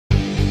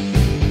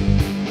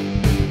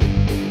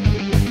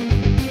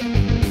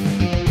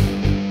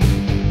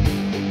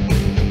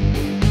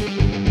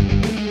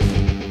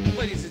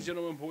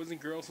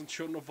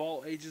children of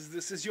all ages.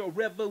 This is your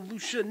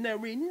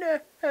revolutionary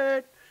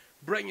nerd,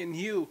 bringing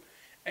you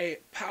a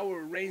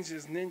Power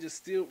Rangers Ninja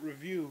Steel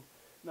review.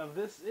 Now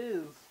this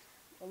is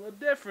a little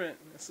different.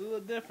 It's a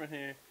little different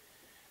here.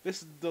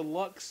 This is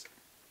Deluxe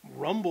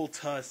Rumble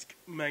Tusk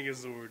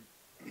Megazord.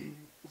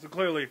 So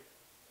clearly,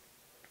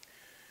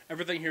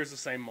 everything here is the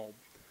same mold.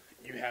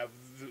 You have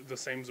the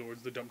same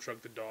Zords, the dump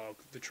truck, the dog,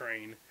 the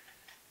train,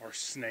 or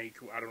snake.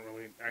 I don't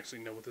really actually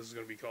know what this is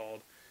going to be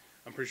called.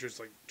 I'm pretty sure it's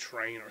like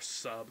train or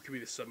sub. It could be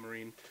the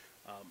submarine.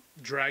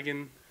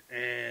 Dragon,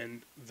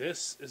 and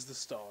this is the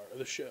star of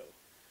the show.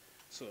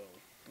 So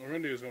what we're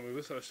going to do is we're going to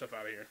move this other stuff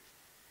out of here.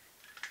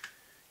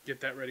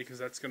 Get that ready because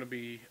that's going to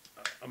be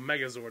a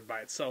Megazord by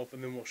itself,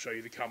 and then we'll show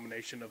you the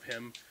combination of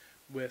him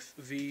with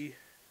the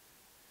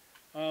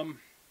other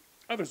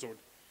Zord.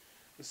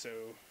 So,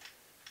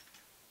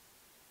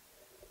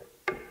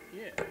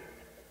 yeah.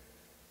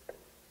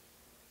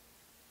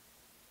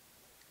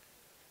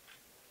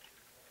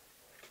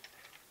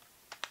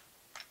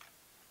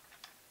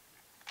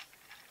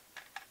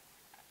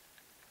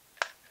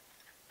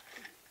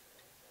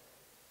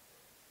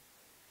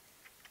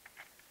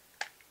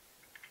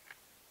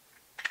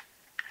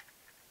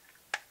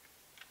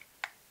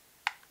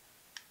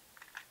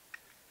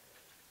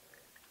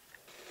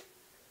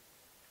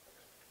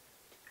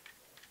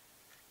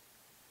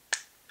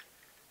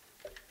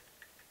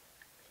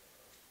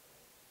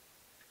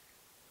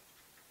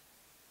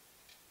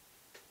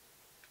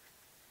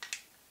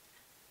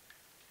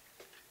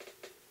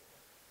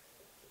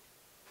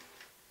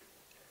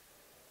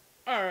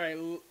 Alright,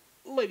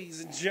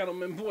 ladies and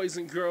gentlemen, boys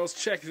and girls,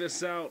 check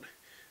this out.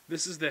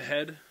 This is the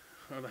head,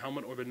 or the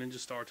helmet, or the Ninja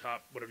Star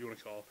top, whatever you want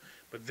to call it.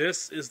 But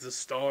this is the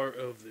star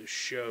of the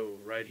show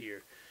right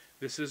here.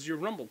 This is your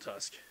Rumble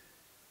Tusk.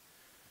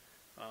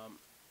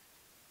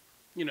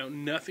 You know,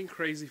 nothing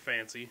crazy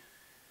fancy.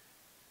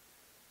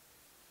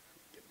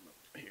 Get him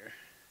up here.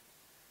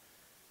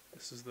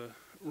 This is the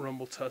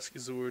Rumble Tusk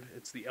Zord.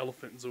 It's the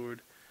Elephant Zord.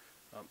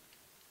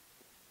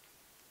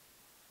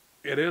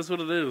 It is what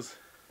it is.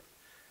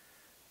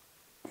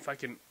 If I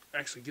can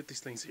actually get these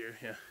things here,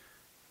 yeah.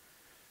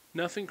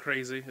 Nothing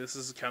crazy. This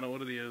is kind of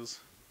what it is.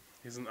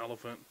 He's an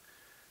elephant.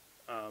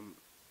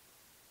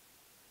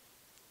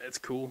 It's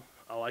cool.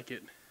 I like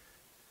it.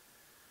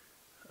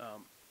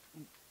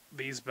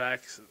 These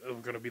backs are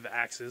going to be the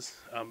axes.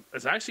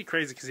 It's actually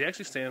crazy because he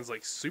actually stands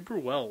like super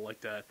well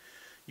like that.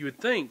 You would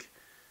think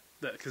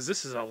that because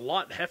this is a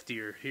lot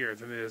heftier here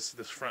than this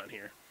front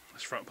here.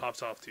 This front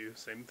pops off too.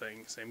 Same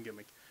thing, same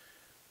gimmick.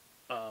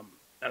 And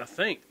I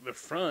think the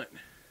front,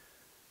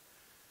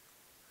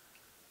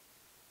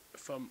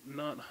 if I'm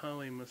not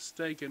highly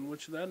mistaken,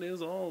 which that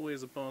is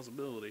always a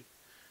possibility.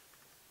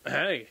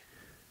 Hey,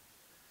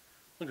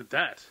 look at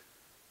that.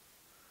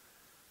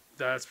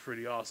 That's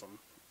pretty awesome.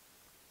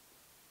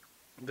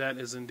 That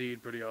is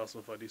indeed pretty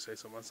awesome if I do say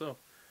so myself.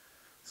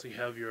 So you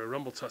have your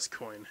Rumble Tusk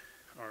coin,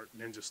 or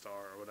Ninja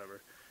Star, or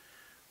whatever.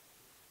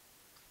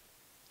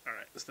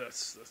 Alright, that's not...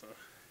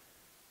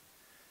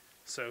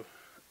 So,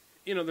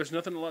 you know, there's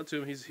nothing a lot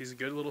to him. He's a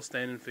good little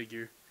standing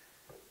figure.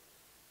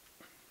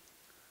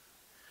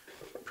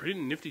 Pretty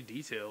nifty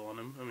detail on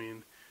him. I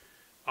mean,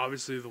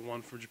 obviously the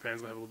one from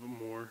Japan's going to have a little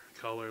bit more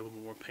color, a little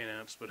bit more paint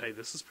apps, but hey,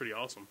 this is pretty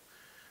awesome.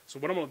 So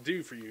what I'm going to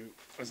do for you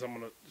is I'm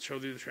going to show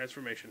you the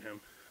transformation of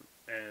him,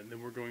 and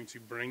then we're going to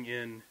bring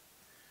in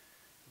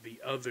the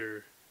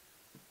other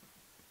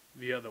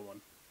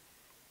one.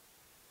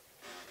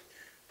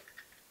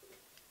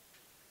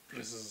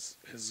 This is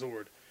his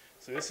Zord.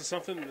 So this is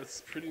something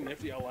that's pretty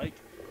nifty, I like,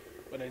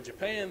 but in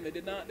Japan they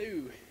did not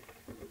do.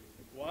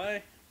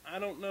 Why? I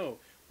don't know.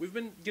 We've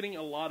been getting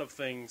a lot of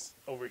things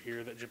over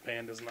here that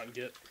Japan does not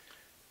get.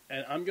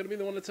 And I'm going to be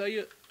the one to tell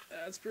you,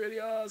 that's pretty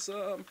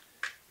awesome.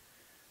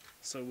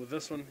 So with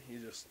this one, you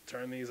just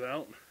turn these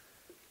out.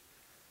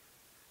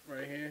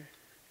 Right here.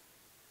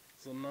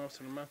 These little knobs,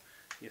 turn them out.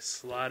 You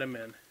slide them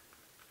in.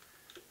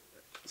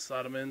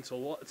 Slide them in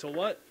until what? Until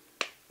what?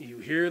 You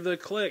hear the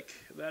click.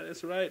 That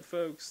is right,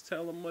 folks.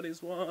 Tell him what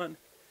he's won.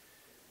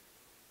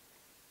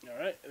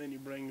 Alright, and then you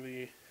bring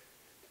the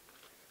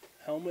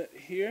helmet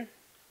here.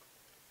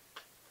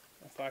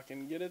 If I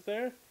can get it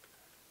there.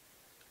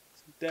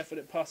 It's a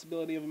definite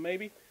possibility of a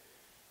maybe.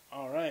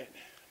 Alright.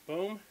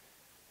 Boom.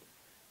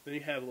 Then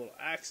you have little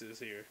axes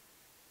here.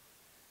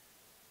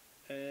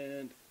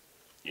 And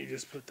you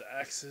just put the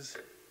axes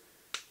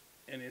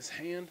in his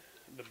hand.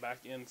 The back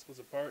end splits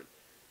apart.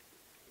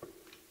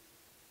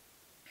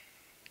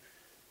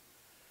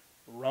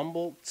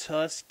 Rumble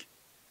Tusk.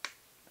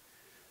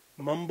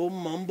 Mumble,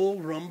 mumble,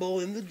 rumble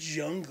in the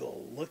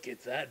jungle. Look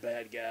at that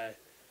bad guy.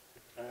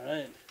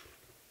 Alright.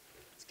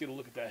 Let's get a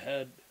look at that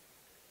head.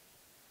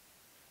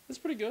 It's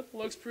pretty good.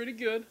 Looks pretty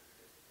good.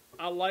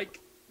 I like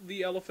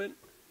the elephant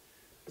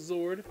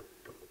Zord.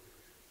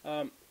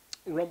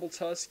 Rumble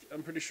Tusk,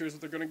 I'm pretty sure is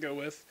what they're going to go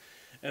with.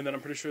 And then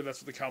I'm pretty sure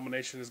that's what the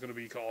combination is going to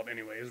be called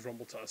anyway, is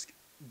Rumble Tusk.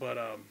 But,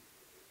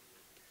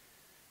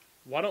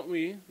 why don't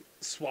we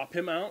swap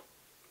him out?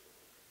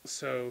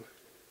 So,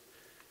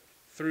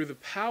 through the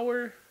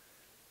power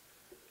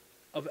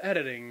of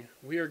editing,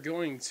 we are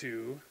going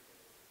to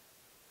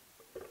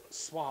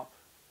swap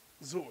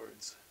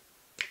Zords.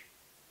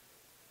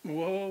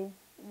 Whoa,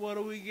 what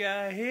do we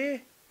got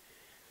here?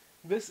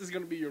 This is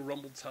going to be your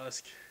Rumble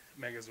Tusk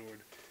Megazord.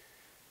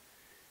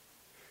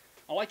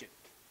 I like it.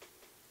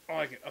 I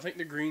like it. I think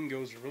the green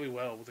goes really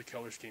well with the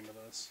color scheme of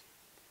this.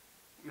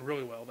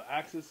 Really well. The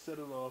axes set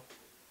it off.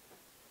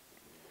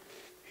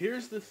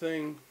 Here's the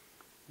thing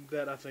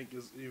that I think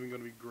is even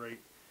going to be great,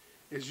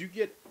 is you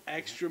get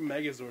extra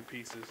Megazord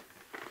pieces.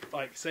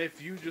 Like, say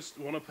if you just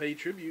want to pay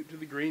tribute to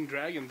the Green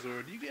Dragon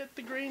Zord, you get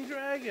the Green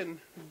Dragon.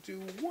 Do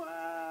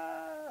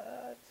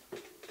what?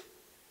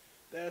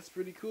 That's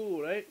pretty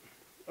cool, right?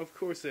 Of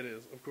course it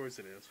is. Of course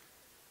it is.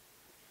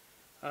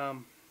 I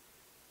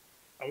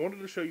wanted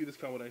to show you this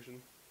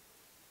combination.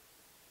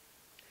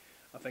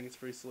 I think it's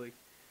pretty sleek.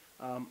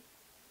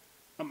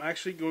 I'm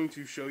actually going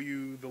to show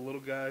you the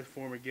little guy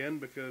form again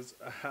because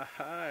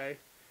I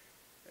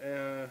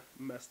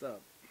messed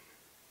up.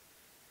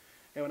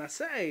 And when I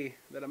say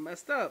that I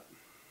messed up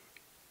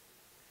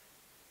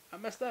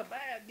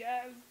bad,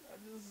 guys. I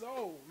just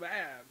so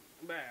bad.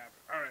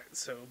 Alright,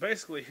 so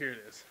basically here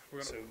it is.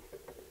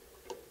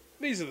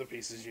 These are the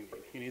pieces you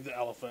need. You need the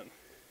elephant.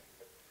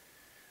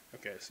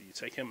 Okay, so you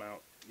take him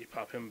out, you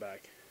pop him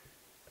back.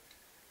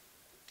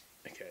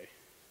 Okay.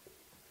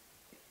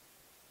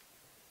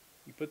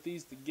 You put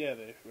these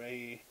together, right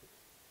here.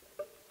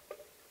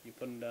 You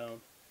put them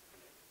down.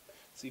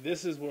 See,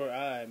 this is where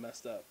I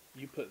messed up.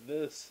 You put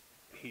this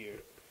here.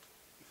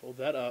 You fold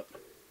that up,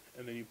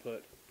 and then you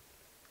put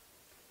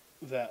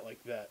that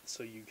like that,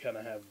 so you kind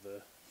of have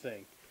the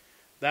thing.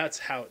 That's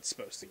how it's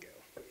supposed to go.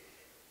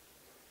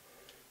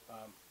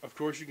 Of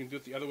course, you can do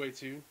it the other way,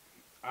 too.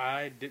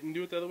 I didn't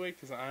do it the other way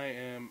because I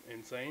am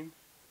insane,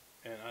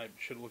 and I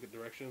should look at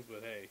directions,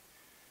 but hey,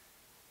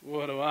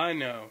 what do I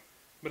know?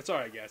 But it's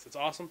alright, guys. It's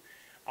awesome.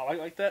 I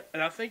like that,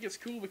 and I think it's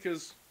cool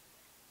because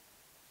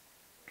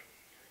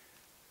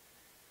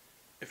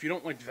if you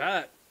don't like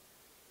that,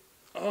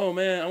 oh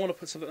man, I want to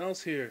put something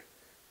else here.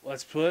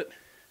 Let's put,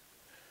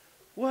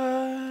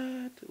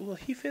 what? Will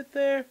he fit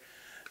there?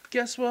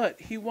 Guess what?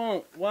 He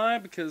won't. Why?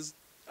 Because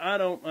I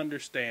don't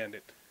understand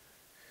it.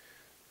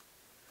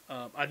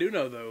 I do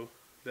know, though,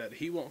 that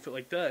he won't fit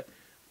like that,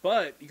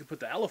 but you can put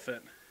the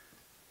elephant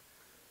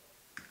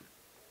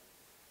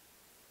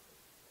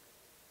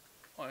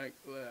like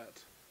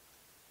that.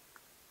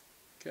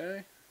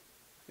 Okay?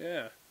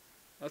 Yeah.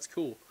 That's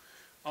cool.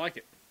 I like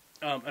it.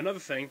 Another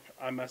thing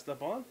I messed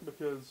up on,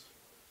 because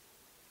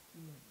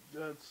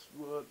that's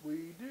what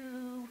we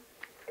do.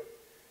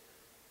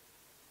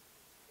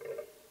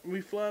 We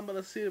fly by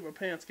the seat of our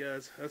pants,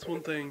 guys. That's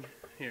one thing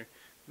here.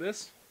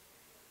 This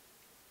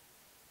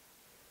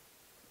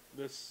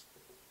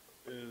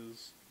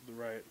is the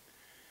right.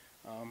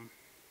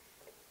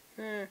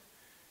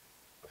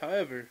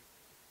 However,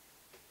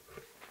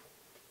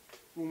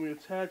 when we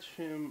attach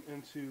him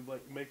into,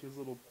 like, make his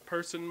little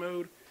person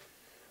mode,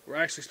 we're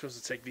actually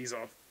supposed to take these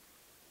off.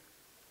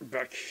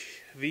 Back,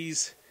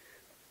 these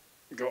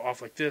go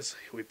off like this.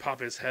 We pop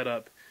his head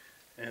up,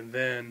 and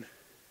then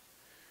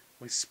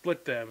we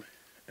split them,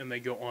 and they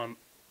go on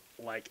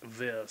like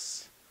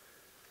this.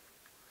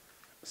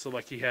 So,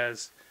 like, he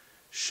has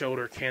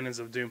shoulder cannons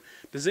of doom.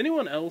 Does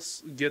anyone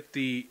else get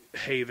the,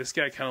 hey, this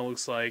guy kind of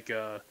looks like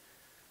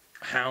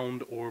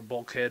Hound or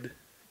Bulkhead?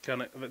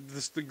 Kind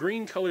of the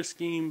green color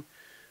scheme,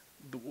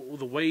 the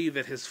way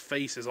that his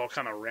face is all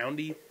kind of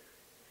roundy.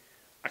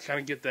 I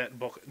kind of get that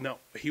bulk. No,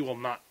 he will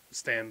not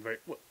stand very.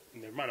 Well,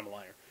 never mind, I'm a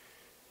liar.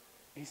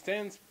 He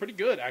stands pretty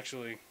good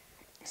actually.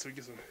 So he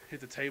gets to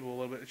hit the table a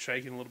little bit,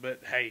 shaking a little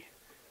bit. Hey,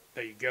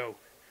 there you go.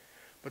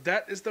 But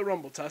that is the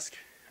Rumble Tusk.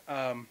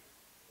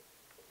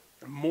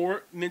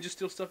 More Ninja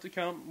Steel stuff to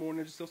come.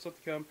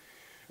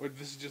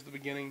 This is just the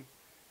beginning.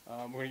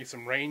 We're going to get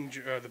some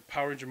the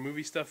Power Ranger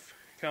movie stuff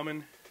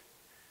coming.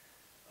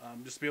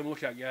 Just be on the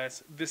lookout,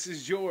 guys. This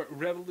is your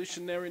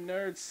Revolutionary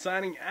Nerd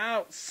signing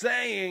out,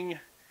 saying,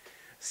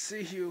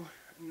 see you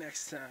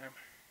next time.